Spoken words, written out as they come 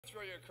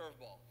throw you a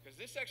curveball, because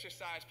this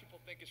exercise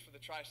people think is for the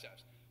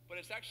triceps, but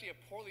it's actually a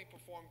poorly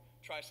performed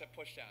tricep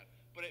pushdown.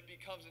 But it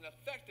becomes an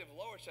effective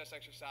lower chest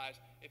exercise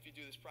if you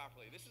do this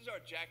properly. This is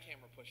our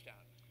jackhammer pushdown.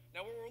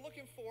 Now what we're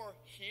looking for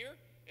here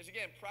is,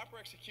 again,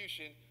 proper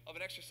execution of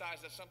an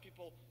exercise that some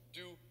people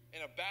do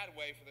in a bad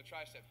way for the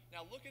tricep.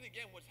 Now look at,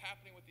 again, what's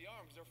happening with the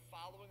arms. They're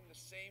following the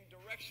same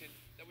direction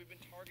that we've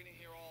been targeting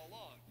here all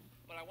along.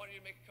 But I want you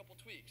to make a couple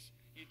tweaks.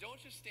 You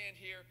don't just stand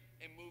here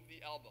and move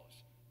the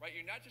elbows, right?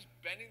 You're not just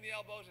bending the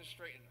elbows and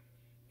straightening them.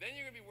 Then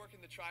you're gonna be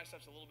working the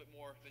triceps a little bit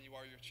more than you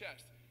are your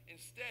chest.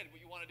 Instead, what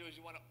you wanna do is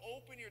you wanna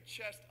open your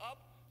chest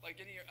up by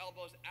getting your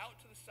elbows out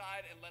to the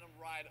side and let them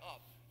ride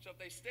up. So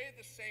if they stay at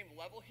the same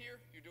level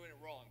here, you're doing it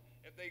wrong.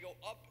 If they go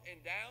up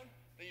and down,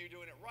 then you're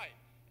doing it right.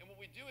 And what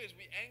we do is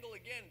we angle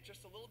again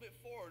just a little bit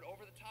forward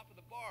over the top of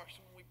the bar,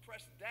 so when we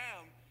press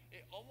down,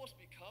 it almost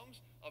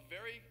becomes a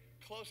very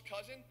close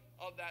cousin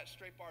of that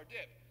straight bar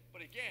dip.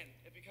 But again,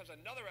 it becomes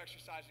another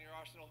exercise in your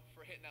arsenal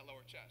for hitting that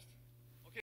lower chest.